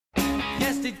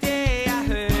Yesterday I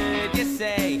heard you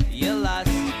say you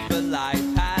lost, but life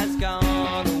has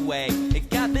gone away. It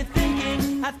got me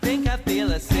thinking, I think I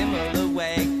feel a similar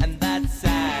way, and that's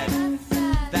sad.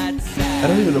 That's sad. I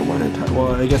don't even know why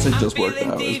well, I guess it just worked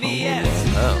out.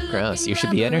 Oh, gross. You should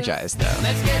be energized, though.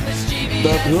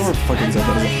 Whoever fucking said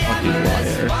that is a fucking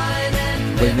liar.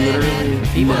 Like, literally.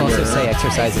 People also say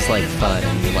exercise is like fun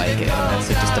and you like it, and that's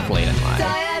just a blatant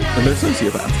lie. And they're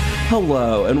sociopaths.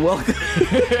 Hello, and welcome.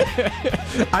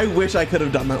 I wish I could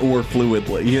have done that more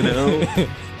fluidly, you know?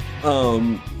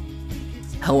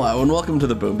 Hello, and welcome to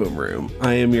the Boom Boom Room.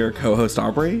 I am your co-host,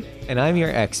 Aubrey. And I'm your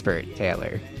expert,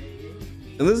 Taylor.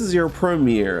 And this is your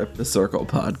premiere of the Circle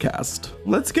podcast.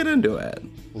 Let's get into it.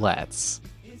 Let's.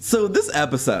 So this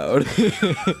episode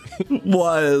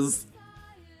was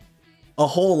a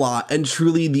whole lot, and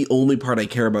truly the only part I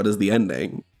care about is the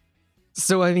ending.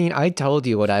 So, I mean, I told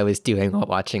you what I was doing while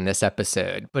watching this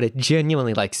episode, but it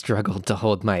genuinely, struggled to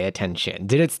hold my attention.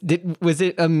 Was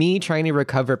it a me trying to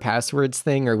recover passwords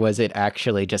thing, or was it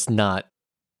actually just not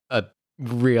a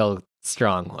real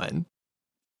strong one?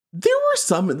 There were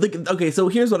some, okay, so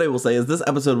here's what I will say is this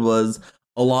episode was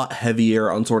a lot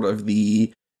heavier on sort of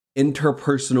the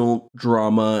interpersonal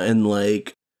drama and,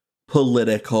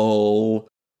 political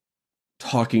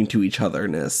talking to each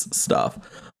otherness stuff.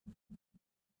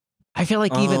 I feel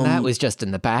like even that was just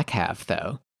in the back half,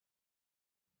 though.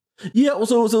 Yeah,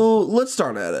 well, so let's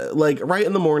start at it. Right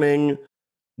in the morning,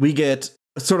 we get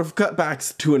sort of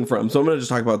cutbacks to and from. So I'm going to just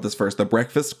talk about this first. The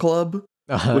Breakfast Club,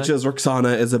 which is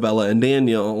Roxana, Isabella, and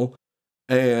Daniel.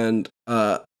 And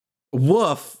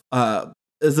woof,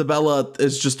 Isabella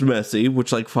is just messy,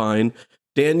 which, fine.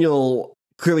 Daniel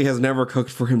clearly has never cooked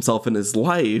for himself in his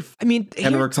life. I mean,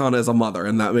 and Roxana is a mother,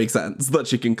 and that makes sense that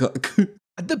she can cook.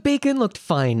 The bacon looked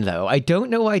fine, though. I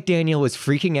don't know why Daniel was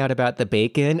freaking out about the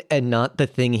bacon and not the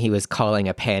thing he was calling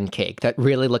a pancake that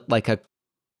really looked like a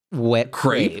wet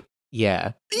crepe.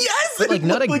 Yeah. Yes! But,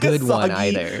 not a good one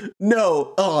either.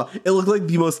 No. It looked like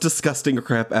the most disgusting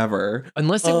crepe ever.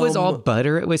 Unless it was all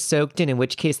butter it was soaked in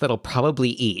which case that'll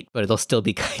probably eat, but it'll still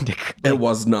be kind of... It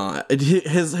was not.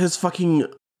 His fucking...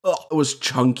 it was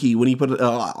chunky when he put it...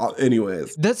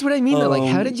 anyways. That's what I mean, though.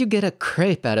 How did you get a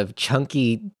crepe out of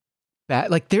chunky...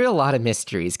 there are a lot of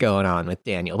mysteries going on with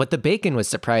Daniel, but the bacon was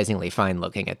surprisingly fine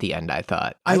looking at the end, I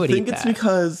thought. I think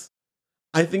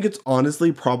it's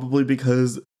honestly probably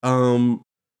because,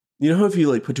 you know how if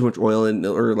you put too much oil in,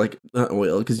 or not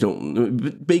oil, because you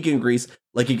don't, bacon grease,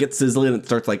 it gets sizzling and it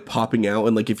starts popping out.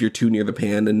 And if you're too near the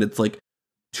pan and it's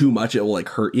too much, it will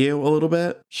hurt you a little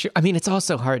bit. Sure. I mean, it's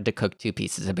also hard to cook 2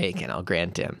 pieces of bacon, I'll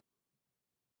grant him.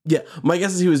 Yeah. My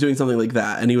guess is he was doing something like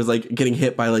that. And he was getting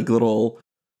hit by little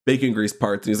bacon grease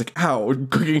parts, and he's like, ow,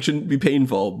 cooking shouldn't be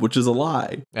painful, which is a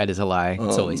lie. That is a lie.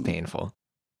 It's always painful.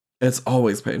 It's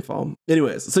always painful.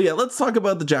 Anyways, so yeah, let's talk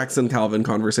about the Jackson-Calvin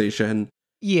conversation.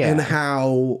 Yeah. And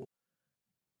how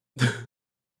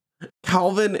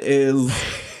Calvin is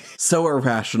so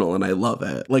irrational, and I love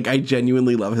it. I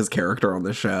genuinely love his character on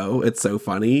the show. It's so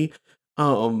funny.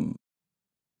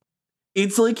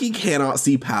 It's he cannot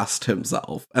see past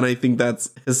himself, and I think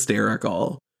that's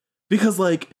hysterical. Because,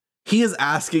 he is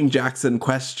asking Jackson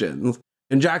questions,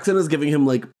 and Jackson is giving him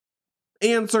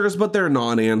answers, but they're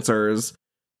non-answers.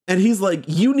 And he's like,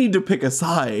 you need to pick a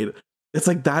side. It's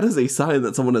that is a sign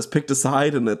that someone has picked a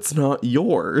side and it's not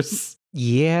yours.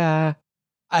 Yeah.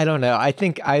 I don't know. I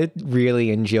think I really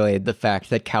enjoyed the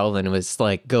fact that Calvin was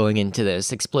going into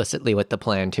this explicitly with the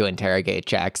plan to interrogate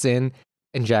Jackson.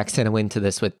 And Jackson went to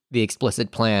this with the explicit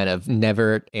plan of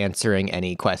never answering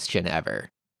any question ever.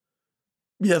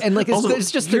 Yes. And it's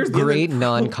just a great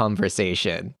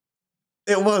non-conversation.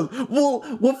 It was. Well,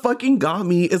 what fucking got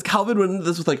me is Calvin went into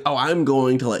this with I'm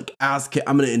going to ask him,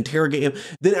 I'm going to interrogate him,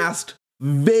 then asked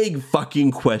vague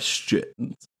fucking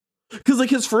questions. Because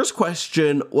his first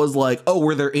question was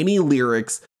were there any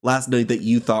lyrics last night that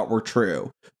you thought were true?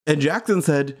 And Jackson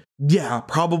said, yeah,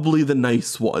 probably the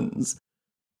nice ones.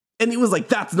 And he was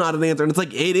that's not an answer. And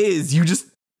it's it is. You just...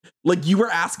 you were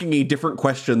asking a different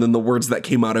question than the words that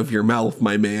came out of your mouth,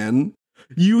 my man.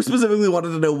 You specifically wanted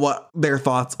to know what their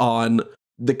thoughts on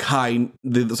the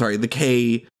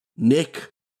K Nick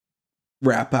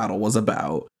rap battle was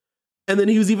about. And then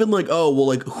he was even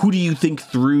who do you think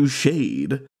threw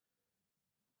shade?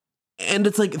 And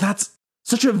it's that's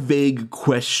such a vague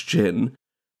question.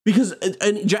 Because,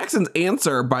 and Jackson's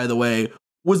answer, by the way,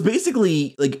 was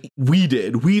basically we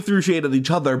threw shade at each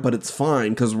other, but it's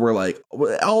fine because we're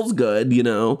all's good, you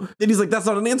know? And he's that's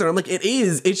not an answer. I'm it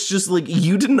is. It's just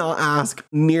you did not ask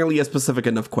nearly a specific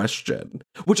enough question,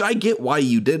 which I get why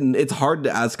you didn't. It's hard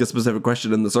to ask a specific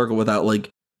question in the circle without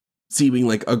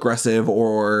seeming aggressive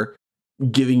or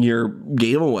giving your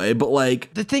game away, but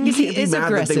like the thing is, he is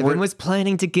aggressive and was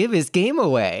planning to give his game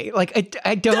away. Like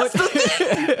I don't.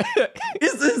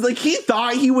 It's like he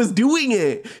thought he was doing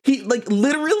it. He like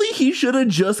literally he should have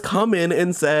just come in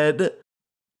and said,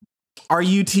 "Are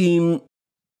you team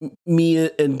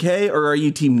me and Kay or are you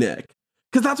team Nick?"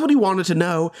 Because that's what he wanted to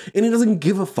know, and he doesn't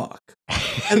give a fuck.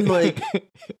 And like.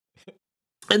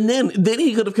 And then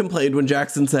he could have complained when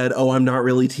Jackson said, "Oh, I'm not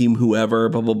really team whoever,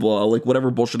 blah, blah, blah," like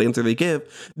whatever bullshit answer they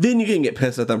give. Then you can get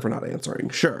pissed at them for not answering,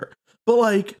 sure. But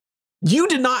like, you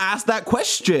did not ask that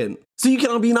question. So you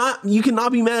cannot be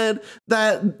mad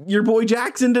that your boy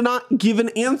Jackson did not give an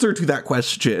answer to that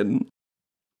question.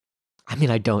 I mean,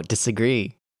 I don't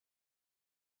disagree.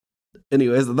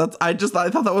 Anyways, I just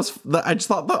thought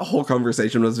that whole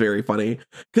conversation was very funny.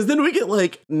 Because then we get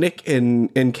like Nick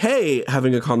and Kay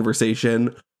having a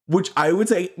conversation, which I would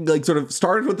say like sort of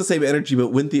started with the same energy, but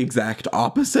went the exact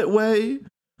opposite way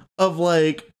of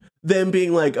like them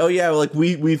being like, "Oh yeah, like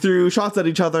we threw shots at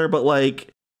each other, but like,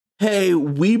 hey,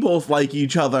 we both like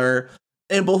each other,"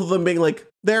 and both of them being like,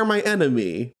 "They're my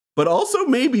enemy, but also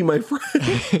maybe my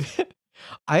friend."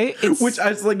 Which I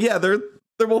was like, yeah, they're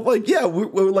both like, yeah,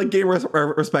 we're like game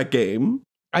respect game.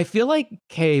 I feel like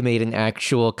Kay made an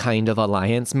actual kind of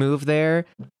alliance move there.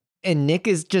 And Nick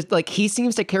is just like, he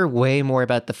seems to care way more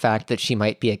about the fact that she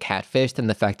might be a catfish than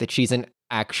the fact that she's an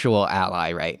actual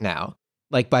ally right now.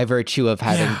 Like by virtue of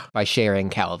by sharing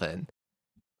Calvin.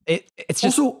 It's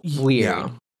just also weird. Yeah.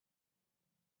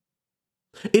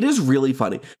 It is really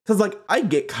funny. Because like, I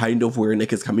get kind of where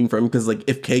Nick is coming from. Because like,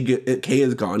 if Kay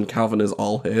is gone, Calvin is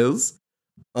all his.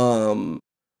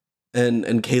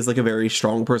 And Kay's like a very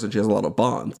strong person. She has a lot of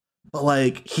bonds. But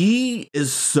like he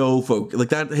is so focused, like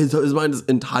that his mind is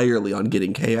entirely on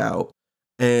getting Kay out.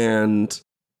 And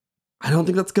I don't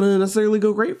think that's gonna necessarily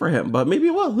go great for him, but maybe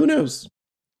it will. Who knows?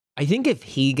 I think if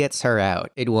he gets her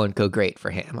out, it won't go great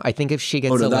for him. I think if she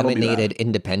gets eliminated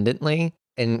independently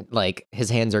and like his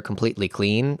hands are completely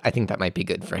clean, I think that might be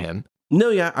good for him. No,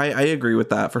 yeah, I agree with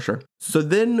that for sure. So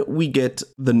then we get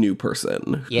the new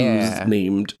person who's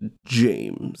named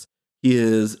James. He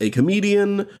is a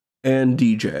comedian and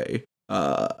DJ.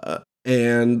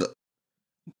 And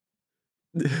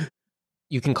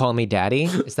you can call me daddy?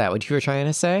 Is that what you were trying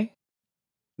to say?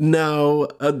 No.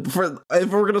 If we're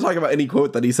going to talk about any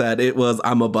quote that he said, it was,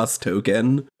 "I'm a bus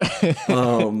token."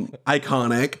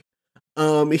 Iconic.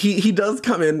 He does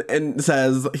come in and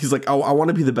says, he's like, "Oh, I want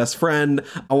to be the best friend.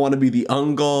 I want to be the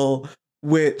uncle,"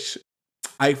 which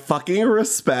I fucking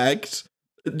respect.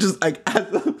 Just like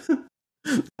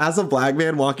as a black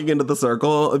man walking into the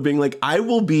circle and being like, "I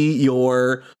will be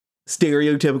your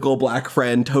stereotypical black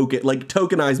friend,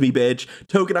 tokenize me, bitch.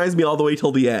 Tokenize me all the way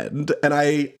till the end."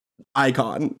 And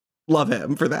icon. Love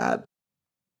him for that.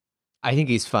 I think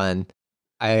he's fun.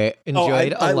 I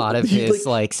enjoyed a lot of his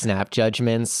like snap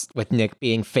judgments with Nick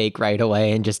being fake right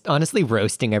away and just honestly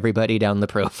roasting everybody down the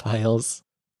profiles.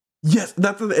 Yes,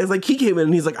 it's like he came in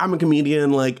and he's like, "I'm a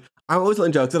comedian, like I'm always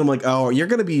telling jokes," and I'm like, "Oh, you're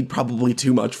gonna be probably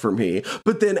too much for me."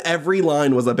 But then every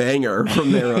line was a banger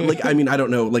from there on. Like, I mean, I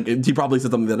don't know, like he probably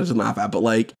said something that I should laugh at, but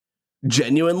like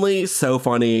genuinely so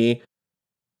funny.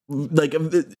 Like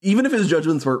even if his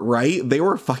judgments weren't right, they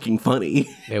were fucking funny.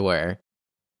 They were.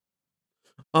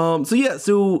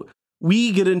 So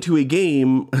we get into a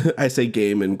game, I say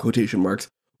game in quotation marks,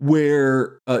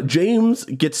 where James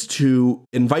gets to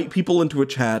invite people into a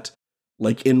chat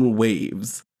like in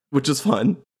waves, which is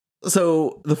fun.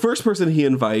 So the first person he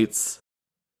invites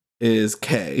is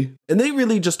Kay, and they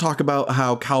really just talk about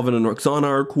how Calvin and Roxana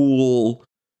are cool,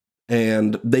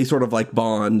 and they sort of like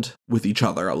bond with each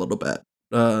other a little bit.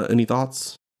 Any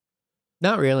thoughts?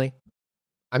 Not really.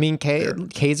 I mean,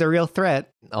 Kay's a real threat.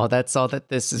 Oh, that's all that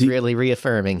this is really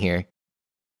reaffirming here.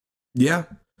 Yeah.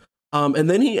 And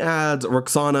then he adds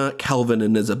Roxana, Calvin,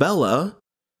 and Isabella.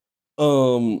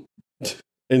 And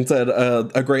said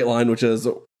a great line, which is,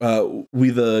 "We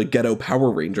the ghetto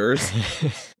Power Rangers."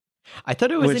 I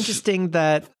thought it was interesting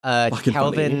that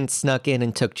Calvin snuck in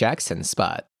and took Jackson's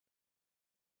spot,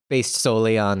 based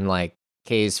solely on like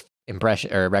Kay's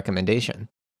impression or recommendation.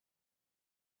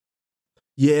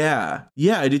 Yeah,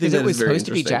 I do think that it was supposed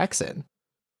to be Jackson.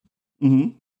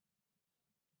 Mm-hmm.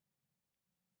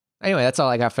 Anyway, that's all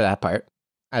I got for that part.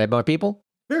 Are there more people?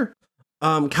 Sure.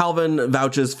 Calvin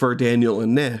vouches for Daniel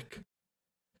and Nick.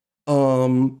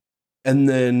 And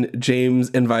then James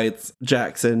invites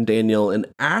Jackson, Daniel, and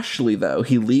Ashley, though.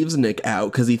 He leaves Nick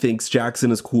out because he thinks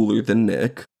Jackson is cooler than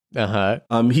Nick. Uh-huh.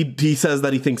 He says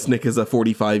that he thinks Nick is a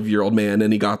 45-year-old man,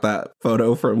 and he got that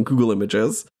photo from Google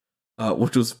Images,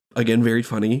 which was, again, very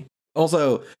funny.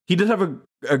 Also, he did have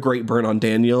a great burn on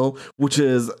Daniel, which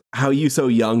is how you so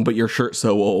young, but your shirt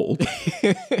so old.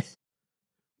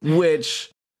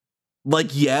 Which, like,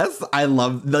 yes, I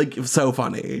love, like, so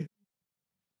funny.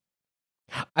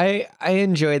 I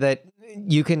enjoy that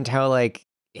you can tell, like,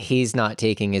 he's not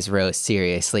taking his roast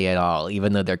seriously at all,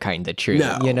 even though they're kind of true.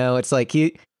 No. You know, it's like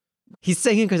he's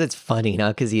saying it because it's funny,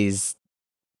 not because he's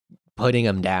putting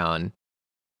him down.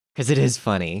 Because it is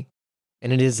funny.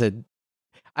 And it is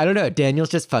I don't know, Daniel's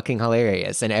just fucking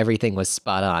hilarious, and everything was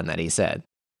spot on that he said.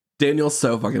 Daniel's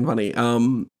so fucking funny.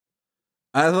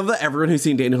 I love that everyone who's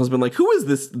seen Daniel has been like, who is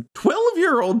this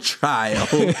 12-year-old child?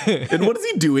 And what is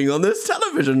he doing on this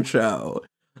television show?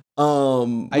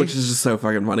 Which is just so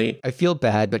fucking funny. I feel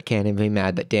bad, but can't even be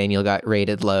mad that Daniel got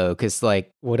rated low, because,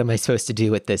 like, what am I supposed to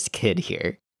do with this kid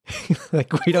here?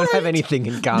 Like, we don't have anything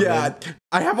in common. Yeah,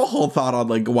 I have a whole thought on,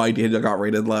 like, why Daniel got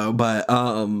rated low, but,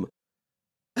 oh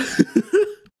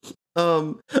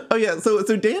yeah, so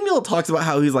Daniel talks about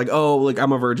how he's like, oh, like,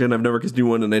 I'm a virgin, I've never kissed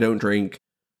anyone, and I don't drink.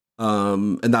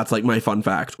 And that's, like, my fun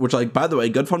fact, which, like, by the way,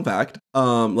 good fun fact.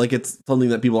 Like, it's something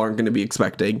that people aren't going to be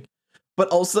expecting. But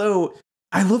also,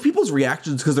 I love people's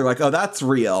reactions because they're like, oh, that's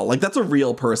real. Like, that's a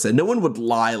real person. No one would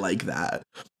lie like that.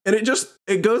 And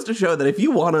it goes to show that if you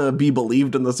want to be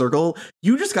believed in the circle,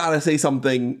 you just got to say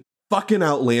something fucking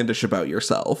outlandish about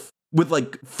yourself with,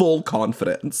 like, full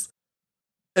confidence.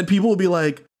 And people will be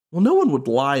like, well, no one would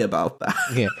lie about that.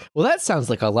 Yeah. Well, that sounds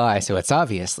like a lie, so it's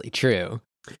obviously true.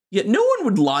 Yeah, no one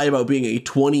would lie about being a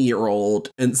 20-year-old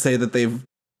and say that they've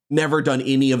never done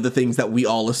any of the things that we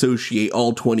all associate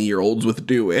all 20-year-olds with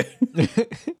doing,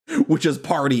 which is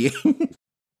partying.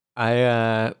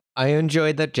 I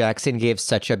enjoyed that Jackson gave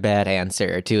such a bad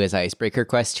answer to his icebreaker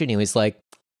question. He was like,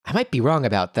 I might be wrong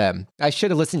about them. I should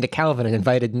have listened to Calvin and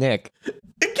invited Nick.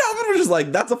 And Calvin was just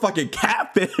like, that's a fucking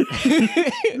catfish.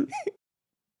 And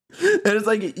it's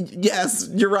like, yes,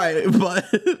 you're right, but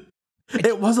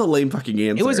it was a lame fucking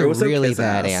answer. It was a really so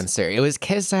bad answer. It was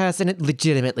kiss ass, and it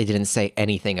legitimately didn't say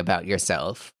anything about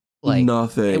yourself. Like,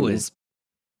 nothing. It was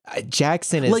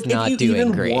Jackson is like, not if you doing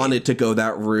even great. wanted to go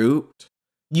that route,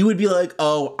 you would be like,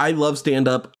 oh, I love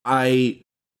stand-up. I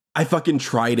fucking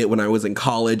tried it when I was in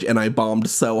college, and I bombed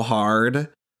so hard.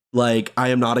 Like, I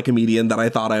am not a comedian that I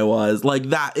thought I was. Like,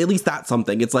 that, at least that's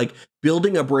something. It's like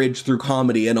building a bridge through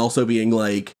comedy and also being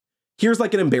like, here's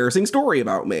like an embarrassing story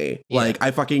about me. Yeah. Like,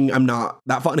 I'm not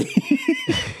that funny.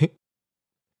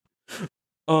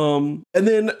 And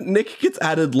then Nick gets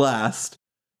added last,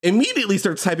 immediately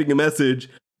starts typing a message,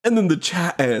 and then the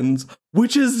chat ends,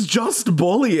 which is just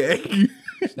bullying.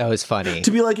 That was funny.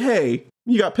 To be like, hey,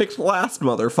 you got picked last,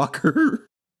 motherfucker.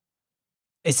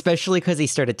 Especially because he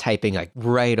started typing, like,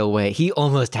 right away. He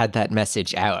almost had that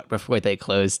message out before they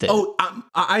closed it. Oh,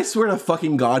 I swear to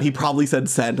fucking God, he probably said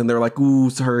send, and they're like, ooh,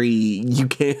 sorry, you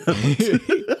can't.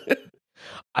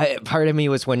 Part of me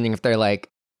was wondering if they're like,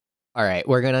 all right,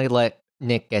 we're going to let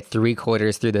Nick get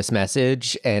 3/4 through this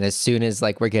message, and as soon as,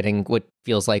 like, we're getting what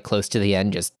feels like close to the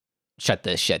end, just shut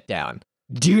this shit down.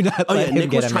 Do not let him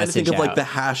Nick get was a trying to think message of, like, out. the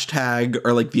hashtag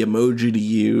or, like, the emoji to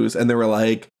use, and they were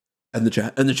like, and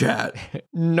the chat.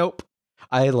 Nope.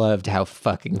 I loved how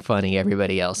fucking funny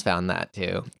everybody else found that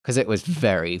too, because it was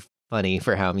very funny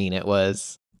for how mean it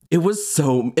was. It was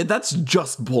that's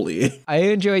just bullying. I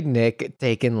enjoyed Nick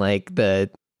taking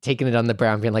it on the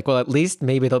brown, being like, well, at least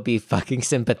maybe they'll be fucking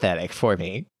sympathetic for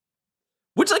me.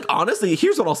 Which, like, honestly,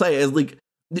 here's what I'll say is, like,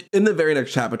 in the very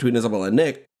next chat between Isabella and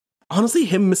Nick, honestly,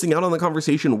 him missing out on the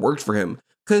conversation worked for him.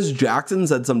 Because Jackson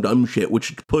said some dumb shit,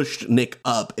 which pushed Nick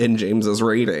up in James's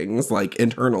ratings, like,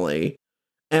 internally.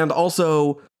 And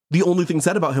also, the only thing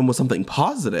said about him was something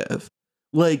positive.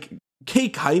 Like, Kay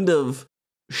kind of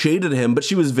shaded him, but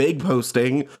she was vague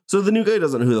posting, so the new guy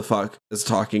doesn't know who the fuck is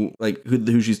talking, like,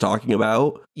 who she's talking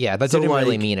about. Yeah, that didn't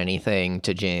really mean anything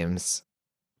to James.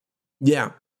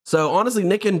 Yeah. So, honestly,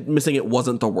 Nick and missing it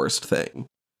wasn't the worst thing.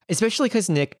 Especially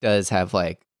because Nick does have,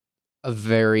 like, a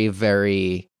very,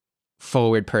 very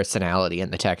forward personality in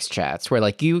the text chats where,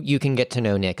 like, you can get to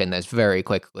know Nick in this very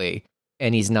quickly,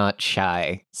 and he's not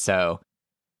shy. So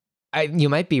you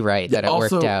might be right that it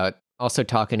worked out. Also,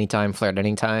 talk anytime, flirt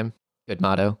anytime. Good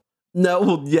motto. No,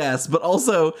 well, yes, but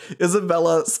also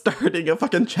Isabella starting a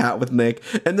fucking chat with Nick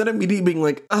and then immediately being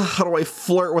like, how do I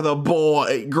flirt with a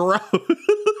boy? Gross.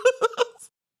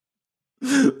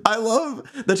 I love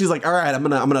that she's like, all right, I'm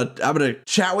gonna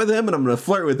chat with him and I'm gonna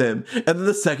flirt with him. And then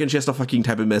the second she has to fucking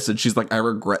type a message, she's like, I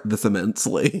regret this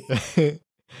immensely.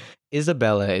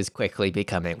 Isabella is quickly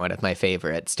becoming one of my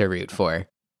favorites to root for.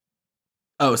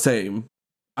 Oh, same.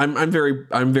 I'm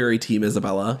very team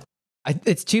Isabella.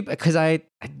 It's too because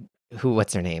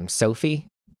what's her name? Sophie?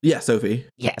 Yeah, Sophie.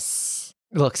 Yes.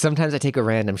 Look, sometimes I take a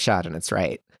random shot and it's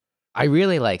right. I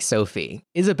really like Sophie.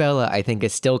 Isabella, I think,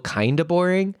 is still kind of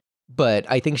boring, but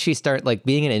I think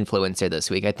being an influencer this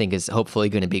week, I think is hopefully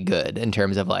going to be good in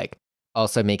terms of like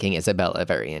also making Isabella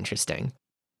very interesting.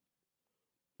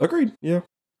 Agreed. Yeah.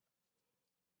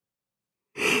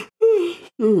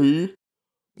 Sorry.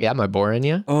 Yeah, am I boring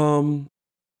you?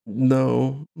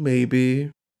 No,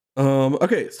 maybe.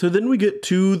 Okay, so then we get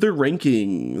to the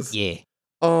rankings. Yeah.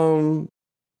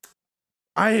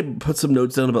 I put some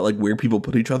notes down about like where people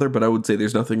put each other, but I would say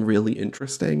there's nothing really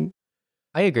interesting.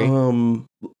 I agree.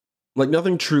 Like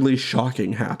nothing truly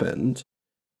shocking happened.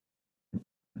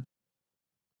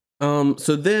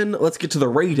 So then let's get to the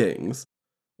ratings.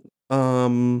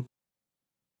 In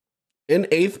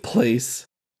 8th place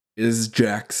is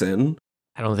Jackson.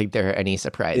 I don't think there are any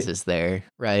surprises there,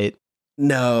 right?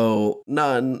 No,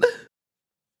 none.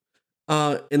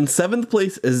 In 7th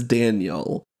place is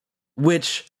Daniel,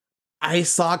 which I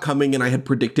saw coming and I had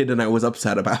predicted and I was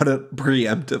upset about it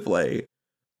preemptively.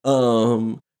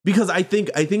 Because I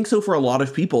think so for a lot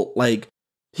of people, like,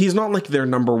 he's not like their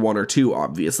number 1 or 2,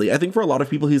 obviously. I think for a lot of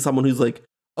people, he's someone who's like,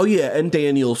 oh yeah, and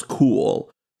Daniel's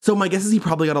cool. So my guess is he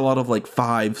probably got a lot of like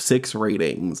 5, 6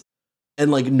 ratings. And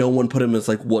like no one put him as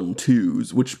like 1,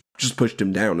 2s, which just pushed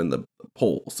him down in the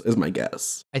polls, is my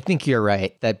guess. I think you're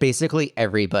right that basically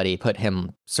everybody put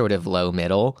him sort of low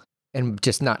middle, and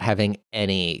just not having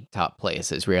any top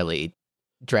places really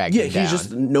dragged him down. He's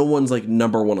just no one's like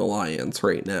number 1 alliance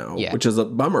right now, which is a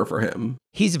bummer for him.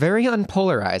 He's very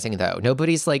unpolarizing though.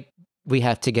 Nobody's like, we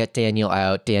have to get Daniel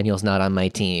out. Daniel's not on my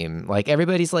team. Like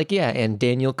everybody's like, yeah, and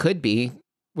Daniel could be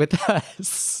with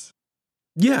us.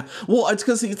 Yeah, well, it's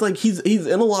because he's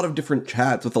in a lot of different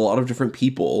chats with a lot of different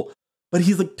people, but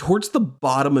he's like towards the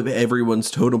bottom of everyone's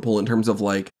totem pole in terms of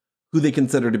like who they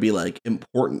consider to be like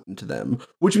important to them,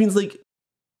 which means like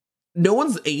no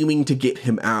one's aiming to get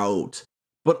him out,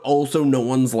 but also no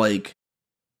one's like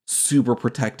super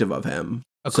protective of him.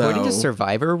 According to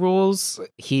Survivor rules,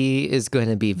 he is going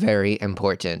to be very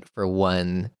important for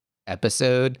 1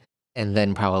 episode and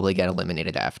then probably get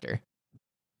eliminated after.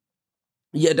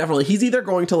 Yeah, definitely. He's either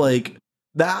going to like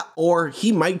that or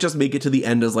he might just make it to the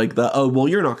end as like the, oh, well,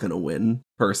 you're not going to win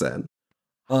person.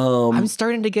 I'm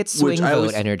starting to get swing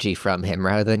vote energy from him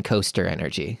rather than coaster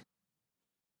energy.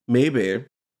 Maybe.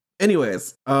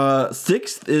 Anyways,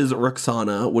 6th is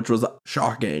Roxana, which was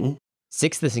shocking.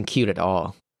 6th isn't cute at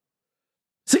all.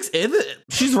 6th isn't?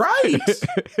 She's right.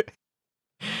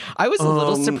 I was a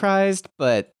little surprised,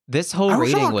 but this whole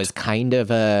rating was kind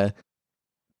of it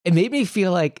made me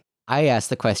feel like I asked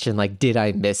the question, like, did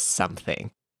I miss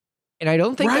something? And I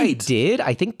don't think I did.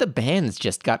 I think the bands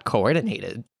just got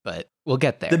coordinated, but we'll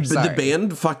get there. The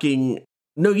band fucking...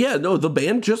 the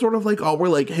band just sort of like, we're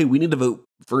like, hey, we need to vote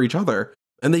for each other.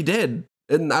 And they did.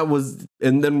 And then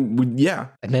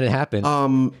it happened.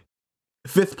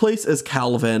 5th place is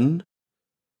Calvin.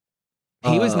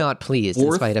 He was not pleased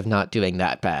in spite of not doing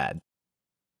that bad.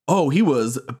 Oh, he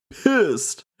was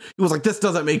pissed. He was like, this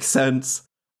doesn't make sense.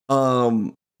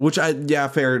 Which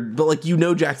fair. But like,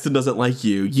 Jackson doesn't like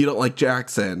you. You don't like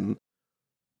Jackson.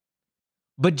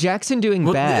 But Jackson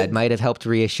doing bad might have helped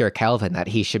reassure Calvin that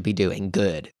he should be doing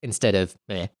good instead of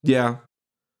meh. Yeah.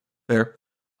 Fair.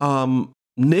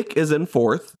 Nick is in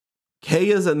 4th. Kay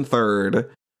is in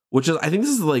 3rd. Which is, I think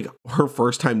this is like her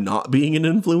first time not being an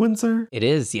influencer. It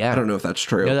is, yeah. I don't know if that's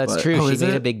true. No, that's true. She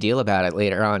made a big deal about it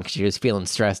later on because she was feeling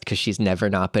stressed because she's never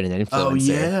not been an influencer. Oh,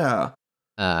 yeah.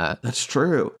 That's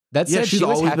true. That said, she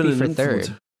was happy for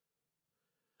 3rd.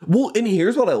 Well, and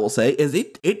here's what I will say is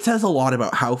it says a lot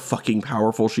about how fucking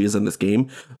powerful she is in this game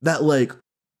that like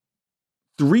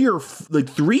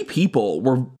 3 people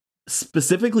were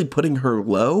specifically putting her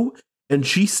low and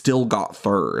she still got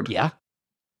 3rd. Yeah.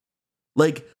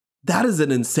 Like that is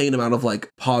an insane amount of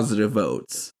like positive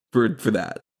votes for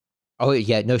that. Oh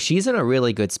yeah, no, she's in a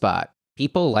really good spot.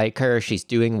 People like her, she's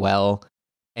doing well,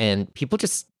 and people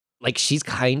just like she's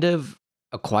kind of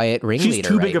a quiet ringleader. She's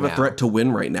too big of a threat to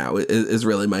win right now. Is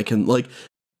really my like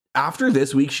after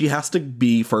this week she has to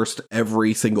be first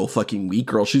every single fucking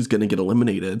week, or else she's gonna get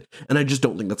eliminated. And I just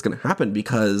don't think that's gonna happen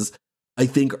because I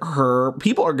think her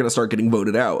people are gonna start getting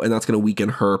voted out, and that's gonna weaken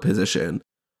her position.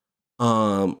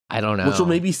 I don't know. Which will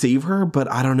maybe save her, but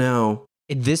I don't know.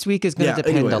 This week is going to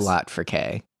depend a lot for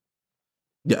Kay.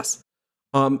 Yes.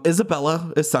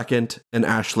 Isabella is 2nd and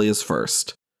Ashley is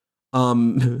 1st.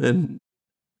 And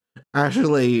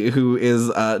Ashley, who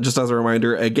is, just as a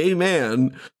reminder, a gay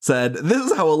man, said, this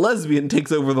is how a lesbian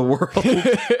takes over the world.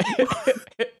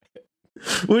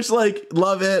 Which, like,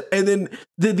 love it. And then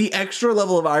the extra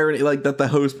level of irony, like, that the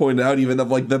host pointed out, even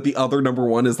of, like, that the other number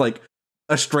 1 is, like,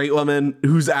 a straight woman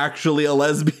who's actually a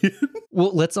lesbian.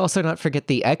 Well, let's also not forget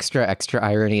the extra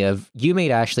irony of you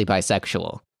made Ashley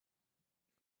bisexual.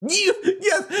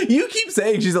 Yes, you keep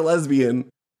saying she's a lesbian,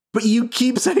 but you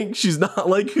keep saying she's not.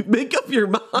 Like, make up your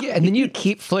mind. Yeah, and then you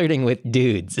keep flirting with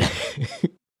dudes.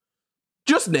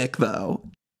 Just Nick, though.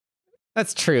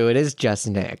 That's true. It is just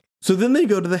Nick. So then they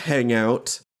go to the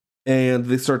hangout and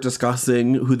they start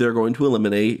discussing who they're going to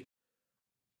eliminate.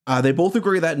 They both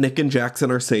agree that Nick and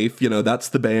Jackson are safe. You know, that's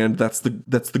the band, that's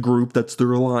the group, that's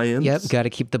their alliance. Yep, got to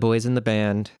keep the boys in the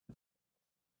band.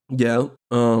 Yeah.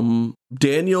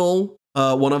 Daniel,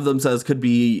 one of them says could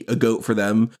be a goat for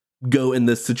them. Go in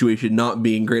this situation, not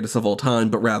being greatest of all time,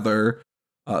 but rather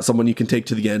someone you can take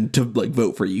to the end to like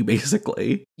vote for you,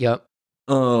 basically. Yep.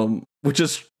 Which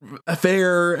is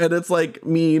fair, and it's like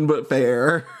mean but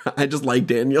fair. I just like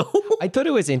Daniel. I thought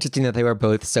it was interesting that they were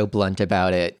both so blunt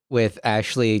about it, with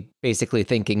Ashley basically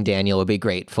thinking Daniel would be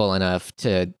grateful enough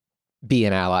to be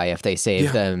an ally if they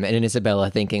saved them, and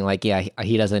Isabella thinking like, yeah,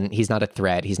 he's not a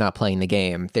threat, he's not playing the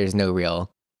game, there's no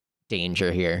real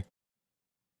danger here.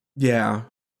 Yeah.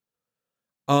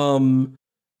 And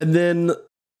then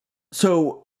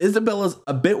so Isabella's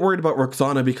a bit worried about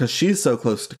Roxana because she's so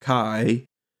close to Kai.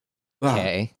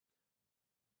 Okay.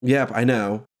 Yep, I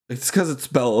know. It's because it's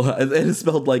spelled. It is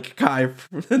spelled like Kai.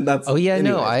 And that's. Oh yeah,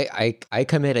 anyway. no, I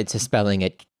committed to spelling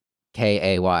it Kay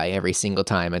every single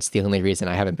time. It's the only reason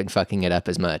I haven't been fucking it up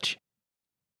as much.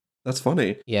 That's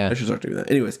funny. Yeah, I should start doing that.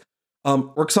 Anyways,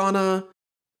 Roxana,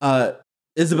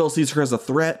 Isabel sees her as a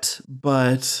threat,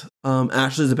 but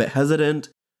Ashley's a bit hesitant,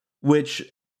 which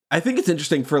I think it's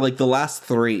interesting for like the last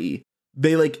three.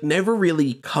 They like never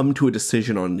really come to a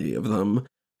decision on any of them.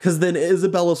 Because then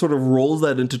Isabella sort of rolls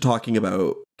that into talking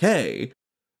about Kay.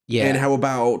 Yeah. And how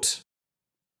about,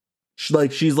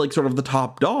 she's like sort of the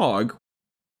top dog.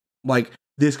 Like,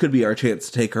 this could be our chance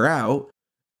to take her out.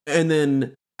 And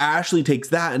then Ashley takes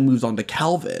that and moves on to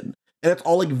Calvin. And it's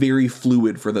all like very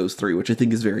fluid for those three, which I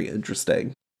think is very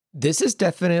interesting. This is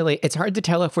definitely, it's hard to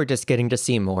tell if we're just getting to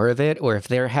see more of it or if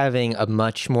they're having a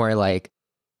much more like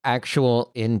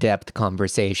actual in-depth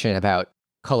conversation about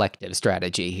collective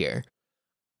strategy here.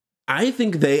 I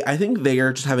think they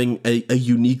are just having a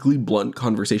uniquely blunt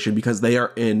conversation because they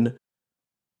are in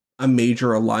a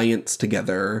major alliance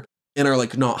together and are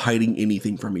like not hiding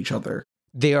anything from each other.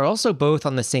 They are also both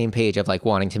on the same page of like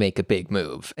wanting to make a big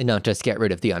move and not just get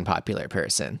rid of the unpopular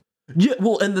person. Yeah,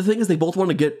 well, and the thing is they both want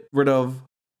to get rid of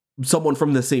someone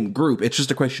from the same group. It's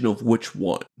just a question of which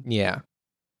one. Yeah.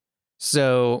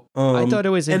 So I thought it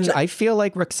was I feel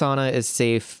like Roxana is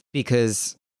safe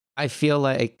because I feel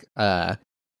like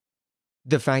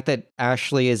the fact that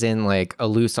Ashley is in like a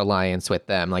loose alliance with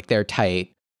them, like they're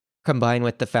tight, combined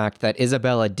with the fact that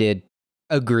Isabella did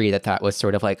agree that that was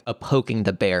sort of like a poking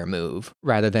the bear move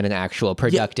rather than an actual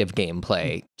productive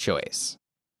gameplay choice.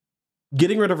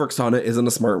 Getting rid of Roxana isn't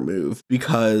a smart move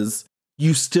because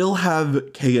you still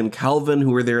have Kay and Calvin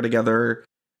who are there together,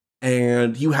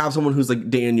 and you have someone who's like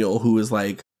Daniel who is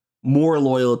like more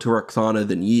loyal to Roxana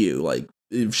than you. Like,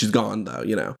 if she's gone though,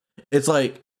 you know, it's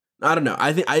like, I don't know.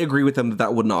 I think I agree with them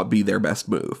that would not be their best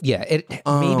move. Yeah, it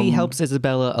maybe helps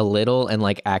Isabella a little and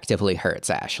like actively hurts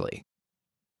Ashley.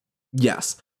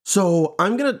 Yes. So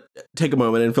I'm going to take a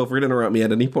moment and feel free to interrupt me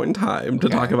at any point in time to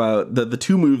talk about the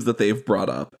two moves that they've brought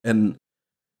up and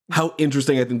how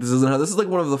interesting I think this is, and how this is like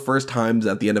one of the first times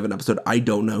at the end of an episode I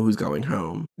don't know who's going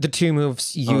home. The two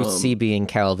moves you see being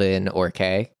Calvin or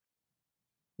Kay.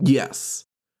 Yes.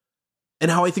 And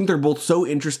how I think they're both so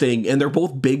interesting and they're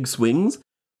both big swings.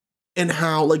 And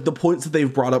how, like, the points that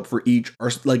they've brought up for each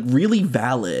are, like, really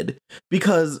valid.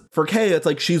 Because for Kay, it's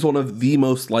like she's one of the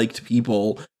most liked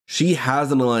people. She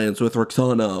has an alliance with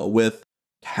Roxana, with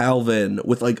Calvin,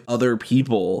 with, like, other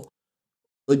people.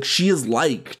 Like, she is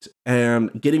liked. And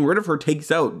getting rid of her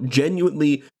takes out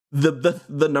genuinely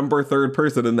the number third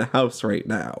person in the house right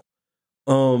now.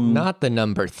 Not the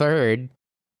number third.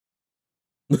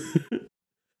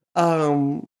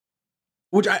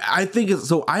 Which I think is,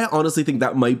 so I honestly think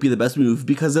that might be the best move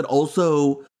because it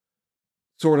also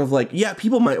sort of like, yeah,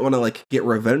 people might want to like get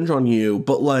revenge on you,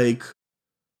 but like,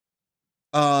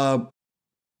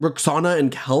 Roxana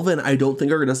and Calvin, I don't think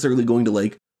are necessarily going to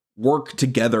like work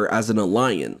together as an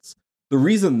alliance. The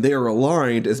reason they're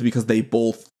aligned is because they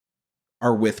both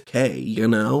are with Kay, you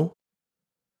know?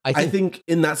 I think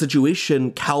in that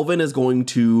situation, Calvin is going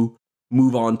to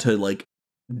move on to like,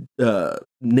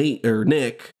 Nate or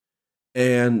Nick,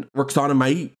 and Roxana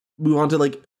might move on to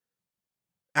like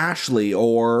Ashley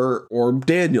or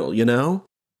Daniel, you know?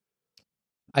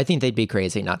 I think they'd be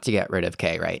crazy not to get rid of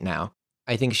Kay right now.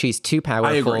 I think she's too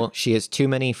powerful. She has too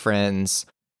many friends.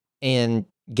 And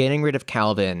getting rid of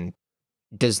Calvin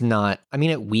does not, I mean,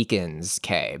 it weakens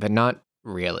Kay, but not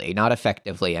really, not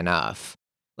effectively enough.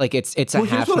 Like it's a Well, here's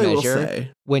half what I will measure.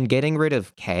 say. When getting rid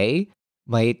of Kay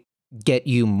might get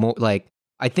you more, like,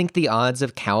 I think the odds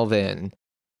of Calvin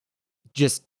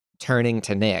just turning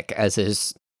to Nick as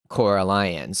his core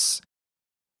alliance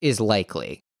is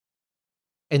likely.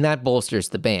 And that bolsters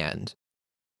the band.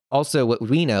 Also, what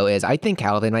we know is I think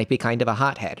Calvin might be kind of a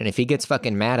hothead. And if he gets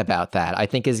fucking mad about that, I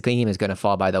think his game is going to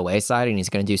fall by the wayside and he's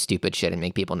going to do stupid shit and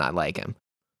make people not like him.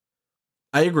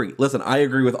 I agree. Listen, I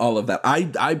agree with all of that.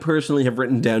 I personally have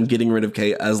written down getting rid of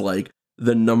Kay as like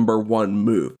the number one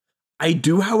move. I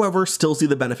do, however, still see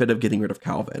the benefit of getting rid of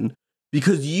Calvin.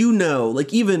 Because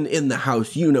like even in the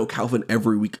house, Calvin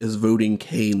every week is voting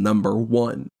Kay number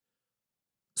one.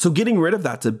 So getting rid of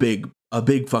that's a big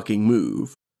fucking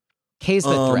move. Kay's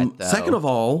the threat, though. Second of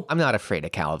all, I'm not afraid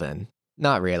of Calvin.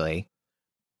 Not really.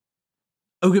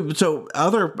 Okay, so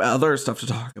other stuff to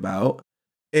talk about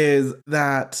is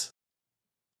that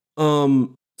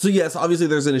so yes, obviously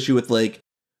there's an issue with like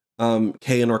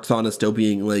Kay and Roxana still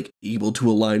being like able to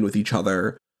align with each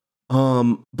other.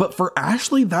 But for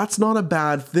Ashley, that's not a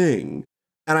bad thing.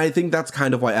 And I think that's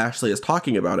kind of why Ashley is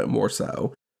talking about it more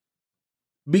so.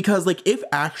 Because like if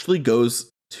Ashley goes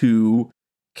to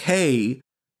Kay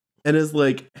and is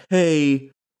like,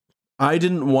 hey, I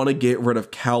didn't want to get rid of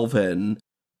Calvin,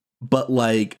 but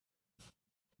like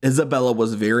Isabella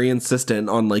was very insistent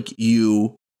on like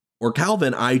you or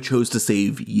Calvin, I chose to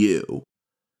save you.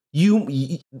 I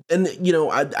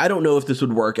don't know if this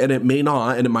would work, and it may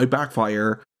not, and it might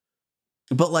backfire.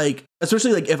 But like,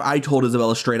 especially like if I told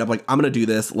Isabella straight up, like, I'm going to do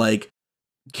this, like,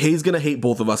 Kay's going to hate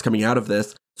both of us coming out of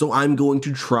this. So I'm going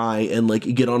to try and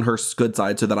like get on her good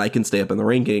side so that I can stay up in the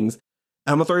rankings.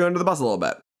 And I'm going to throw you under the bus a little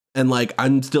bit. And like,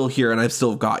 I'm still here and I've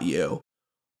still got you.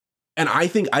 And I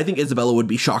think Isabella would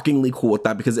be shockingly cool with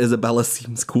that because Isabella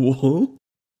seems cool.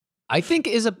 I think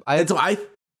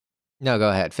No, go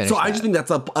ahead. Finish. So I just think that's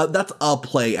a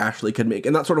play Ashley could make,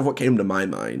 and that's sort of what came to my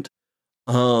mind.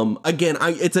 Again,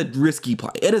 it's a risky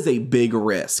play. It is a big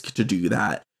risk to do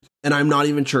that, and I'm not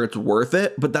even sure it's worth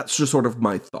it. But that's just sort of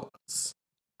my thoughts.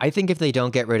 I think if they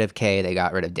don't get rid of Kay, they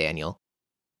got rid of Daniel.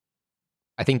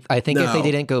 I think No. If they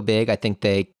didn't go big, I think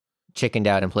they chickened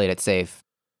out and played it safe.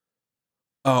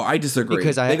 Oh, I disagree.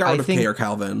 Because they got rid of Kay or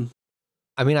Calvin.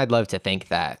 I mean, I'd love to think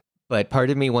that. But part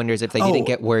of me wonders if they didn't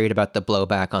get worried about the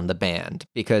blowback on the band.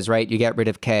 Because, right, you get rid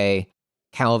of Kay,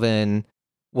 Calvin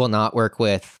will not work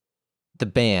with the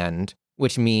band,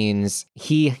 which means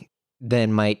he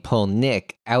then might pull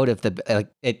Nick out of the...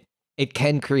 It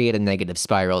can create a negative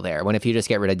spiral there. When if you just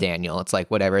get rid of Daniel, it's like,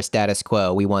 whatever, status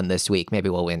quo, we won this week, maybe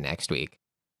we'll win next week.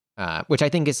 Which I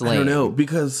think is lame. I don't know,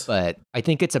 because... But I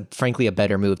think it's frankly a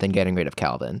better move than getting rid of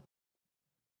Calvin.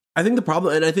 I think the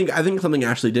problem, and I think something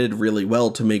Ashley did really well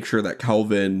to make sure that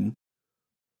Calvin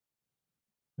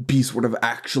be sort of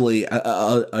actually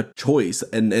a choice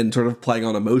and sort of playing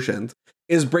on emotions,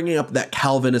 is bringing up that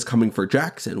Calvin is coming for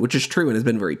Jackson, which is true and has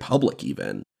been very public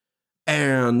even.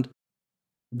 And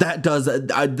that does,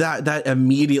 that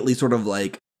immediately sort of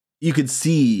like, you could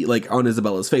see like on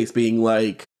Isabella's face being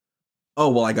like, oh,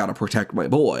 well, I got to protect my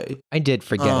boy. I did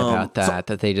forget about that,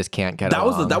 that they just can't get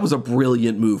along. That was a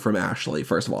brilliant move from Ashley,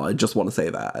 first of all. I just want to say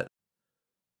that.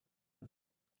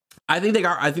 I think they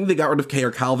got rid of Kay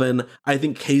or Calvin. I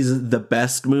think Kay's the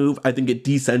best move. I think it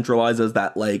decentralizes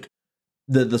that, like,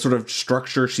 the sort of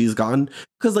structure she's gotten.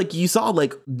 Because, like, you saw,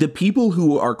 like, the people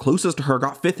who are closest to her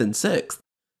got 5th and 6th.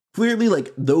 Clearly,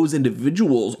 like, those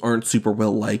individuals aren't super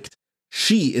well liked.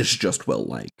 She is just well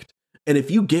liked. And if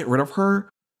you get rid of her,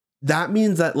 that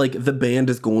means that, like, the band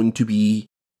is going to be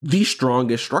the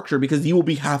strongest structure because you will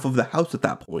be half of the house at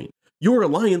that point. Your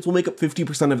alliance will make up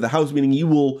 50% of the house, meaning you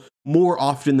will more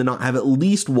often than not have at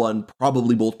least one,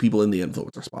 probably both people in the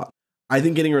influencer spot. I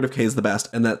think getting rid of Kay is the best,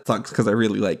 and that sucks because I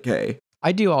really like Kay.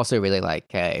 I do also really like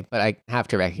Kay, but I have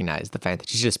to recognize the fact that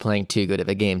she's just playing too good of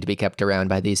a game to be kept around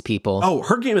by these people. Oh,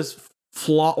 her game is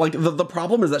flawed. Like, the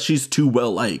problem is that she's too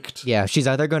well liked. Yeah, she's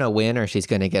either going to win or she's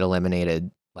going to get eliminated,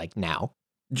 like, now.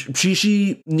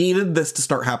 She needed this to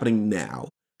start happening now.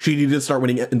 She needed to start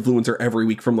winning influencer every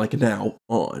week from like now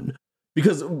on.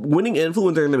 Because winning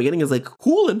influencer in the beginning is like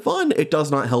cool and fun. It does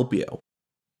not help you.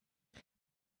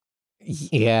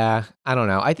 Yeah, I don't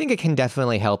know. I think it can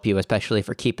definitely help you, especially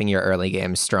for keeping your early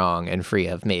game strong and free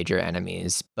of major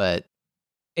enemies. But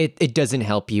it doesn't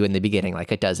help you in the beginning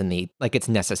like it does like it's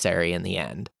necessary in the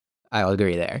end. I'll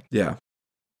agree there. Yeah.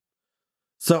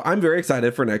 So I'm very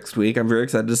excited for next week. I'm very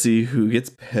excited to see who gets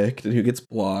picked and who gets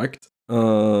blocked. I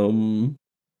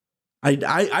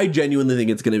genuinely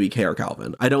think it's going to be Kay or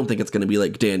Calvin. I don't think it's going to be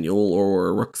like Daniel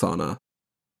or Roxana.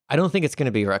 I don't think it's going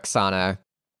to be Roxana.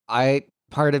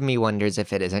 Part of me wonders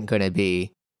if it isn't going to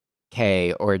be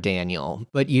Kay or Daniel.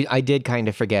 But I did kind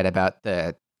of forget about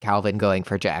the Calvin going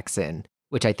for Jackson,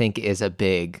 which I think is a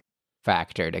big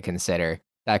factor to consider.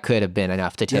 That could have been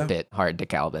enough to tip it hard to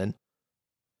Calvin.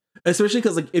 Especially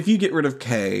because, like, if you get rid of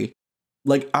Kay,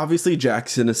 like, obviously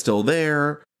Jackson is still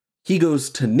there. He goes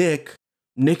to Nick.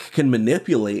 Nick can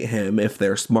manipulate him if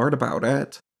they're smart about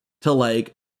it to,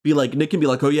 like, be like, Nick can be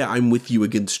like, oh yeah, I'm with you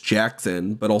against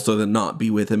Jackson, but also then not be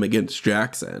with him against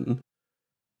Jackson.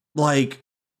 Like,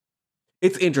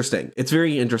 it's interesting. It's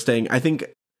very interesting. I think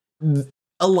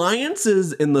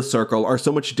alliances in the Circle are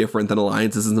so much different than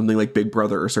alliances in something like Big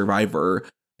Brother or Survivor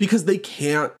because they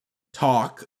can't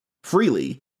talk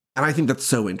freely. And I think that's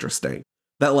so interesting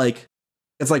that, like,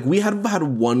 it's like we had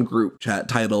one group chat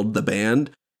titled The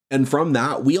Band. And from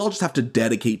that, we all just have to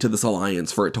dedicate to this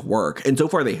alliance for it to work. And so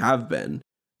far they have been.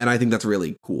 And I think that's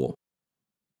really cool.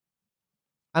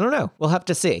 I don't know. We'll have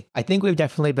to see. I think we've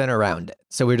definitely been around it.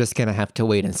 So we're just going to have to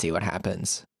wait and see what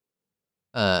happens.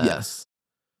 Yes.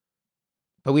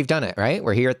 But we've done it, right?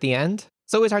 We're here at the end.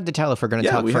 It's always hard to tell if we're going to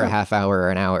talk for a half hour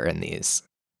or an hour in these.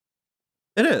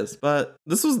 It is, but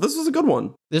this was a good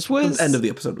one. This was... The end of the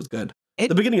episode was good.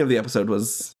 The beginning of the episode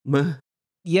was meh.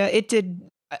 Yeah, it did...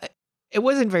 It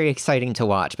wasn't very exciting to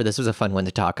watch, but this was a fun one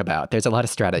to talk about. There's a lot of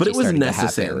strategy. But it was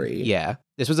necessary. Yeah.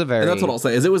 This was a very... And that's what I'll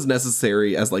say, is it was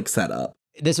necessary as, like, setup.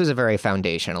 This was a very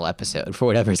foundational episode for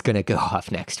whatever's going to go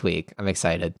off next week. I'm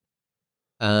excited.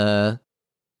 But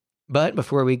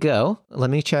before we go, let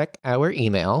me check our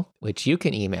email, which you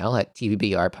can email at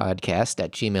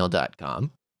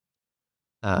tvbrpodcast@gmail.com.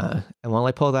 And while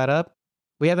I pull that up,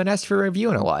 we haven't asked for a review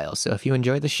in a while, so if you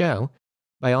enjoy the show,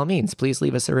 by all means, please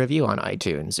leave us a review on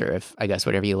iTunes, or if, I guess,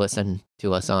 whatever you listen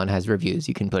to us on has reviews,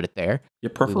 you can put it there.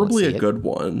 Yeah, preferably a good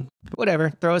one.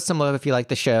 Whatever. Throw us some love if you like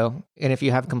the show, and if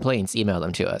you have complaints, email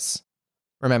them to us.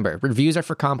 Remember, reviews are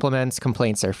for compliments,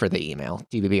 complaints are for the email,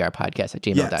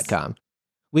 tvbrpodcast@gmail.com. Yes.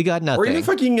 We got nothing. Or even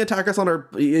fucking attack us on our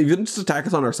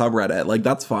subreddit. Like,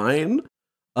 that's fine.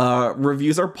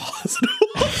 Reviews are positive.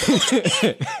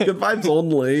 Good vibes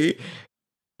only.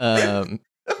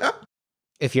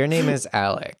 If your name is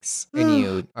Alex and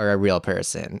you are a real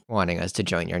person wanting us to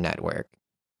join your network,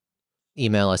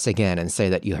 email us again and say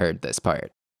that you heard this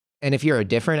part. And if you're a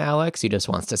different Alex who just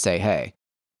wants to say, hey,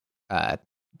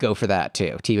 go for that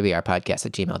too.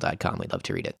 tvbrpodcast@gmail.com. We'd love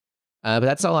to read it. But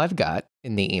that's all I've got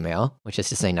in the email, which is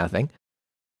to say nothing.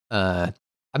 I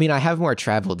mean, I have more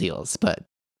travel deals, but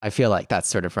I feel like that's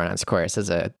sort of run its course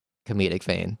as a comedic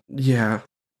vein. Yeah.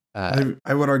 I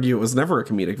would argue it was never a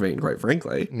comedic vein, quite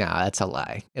frankly. No, that's a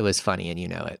lie. It was funny, and you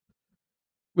know it.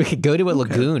 We could go to a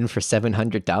lagoon for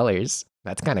 $700.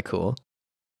 That's kind of cool.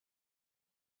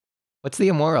 What's the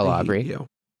immoral, Aubrey? You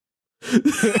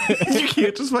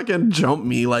can't just fucking jump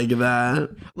me like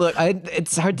that. Look,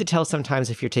 it's hard to tell sometimes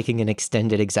if you're taking an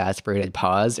extended, exasperated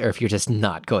pause or if you're just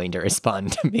not going to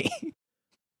respond to me.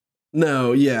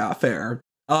 No, yeah, fair.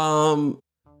 The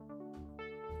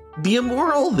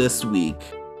immoral this week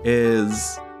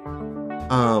is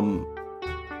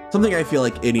something I feel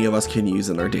like any of us can use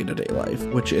in our day-to-day life,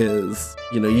 which is,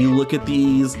 you look at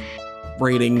these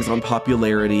ratings on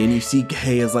popularity and you see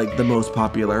Kay is like the most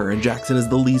popular and Jackson is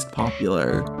the least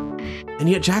popular, and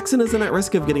yet Jackson isn't at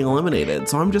risk of getting eliminated.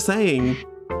 So I'm just saying,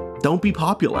 don't be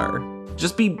popular,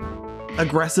 just be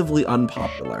aggressively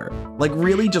unpopular. Like,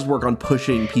 really just work on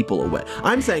pushing people away.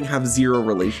 I'm saying have zero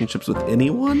relationships with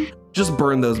anyone, just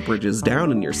burn those bridges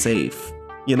down and you're safe.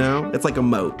 It's like a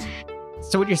moat.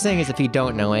 So what you're saying is if you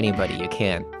don't know anybody, you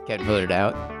can't get voted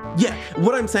out? Yeah,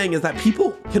 what I'm saying is that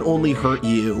people can only hurt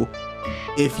you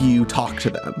if you talk to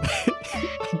them.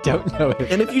 I don't know.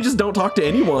 And if you just don't talk to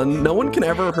anyone, no one can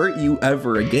ever hurt you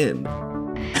ever again.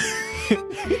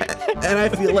 And I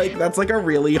feel like that's like a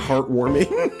really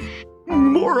heartwarming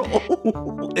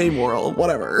moral, amoral,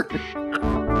 whatever.